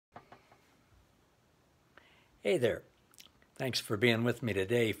Hey there. Thanks for being with me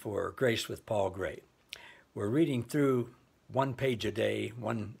today for Grace with Paul Gray. We're reading through one page a day,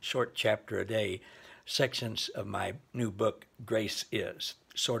 one short chapter a day, sections of my new book, Grace Is,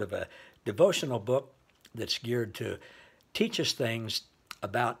 sort of a devotional book that's geared to teach us things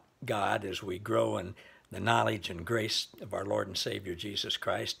about God as we grow in the knowledge and grace of our Lord and Savior Jesus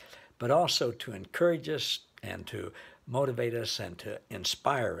Christ, but also to encourage us and to motivate us and to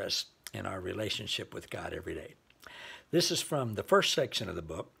inspire us in our relationship with God every day. This is from the first section of the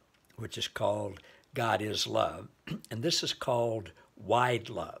book, which is called God is Love, and this is called Wide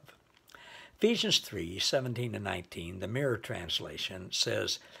Love. Ephesians 3:17 and 19, the Mirror Translation,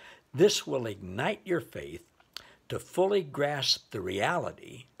 says, "This will ignite your faith to fully grasp the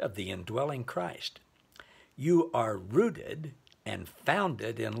reality of the indwelling Christ. You are rooted and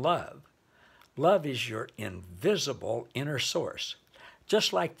founded in love. Love is your invisible inner source,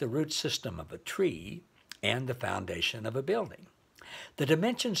 just like the root system of a tree and the foundation of a building. The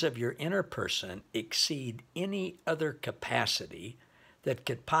dimensions of your inner person exceed any other capacity that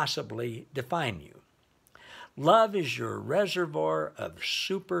could possibly define you. Love is your reservoir of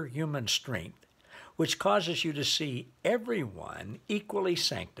superhuman strength, which causes you to see everyone equally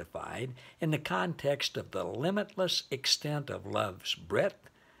sanctified in the context of the limitless extent of love's breadth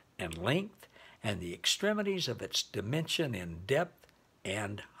and length and the extremities of its dimension in depth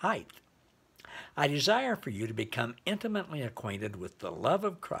and height. I desire for you to become intimately acquainted with the love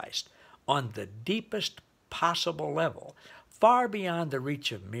of Christ on the deepest possible level, far beyond the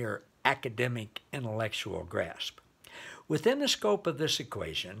reach of mere academic intellectual grasp. Within the scope of this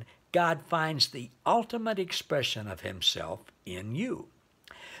equation, God finds the ultimate expression of himself in you,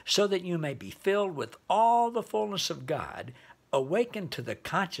 so that you may be filled with all the fullness of God, awakened to the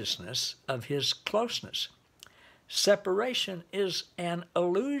consciousness of his closeness. Separation is an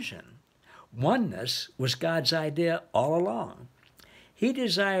illusion. Oneness was God's idea all along. He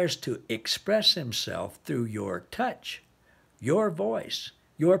desires to express himself through your touch, your voice,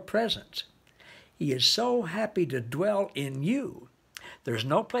 your presence. He is so happy to dwell in you. There's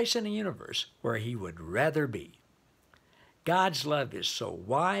no place in the universe where he would rather be. God's love is so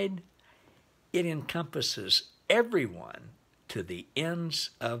wide, it encompasses everyone to the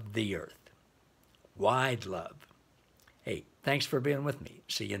ends of the earth. Wide love. Hey, thanks for being with me.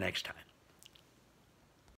 See you next time.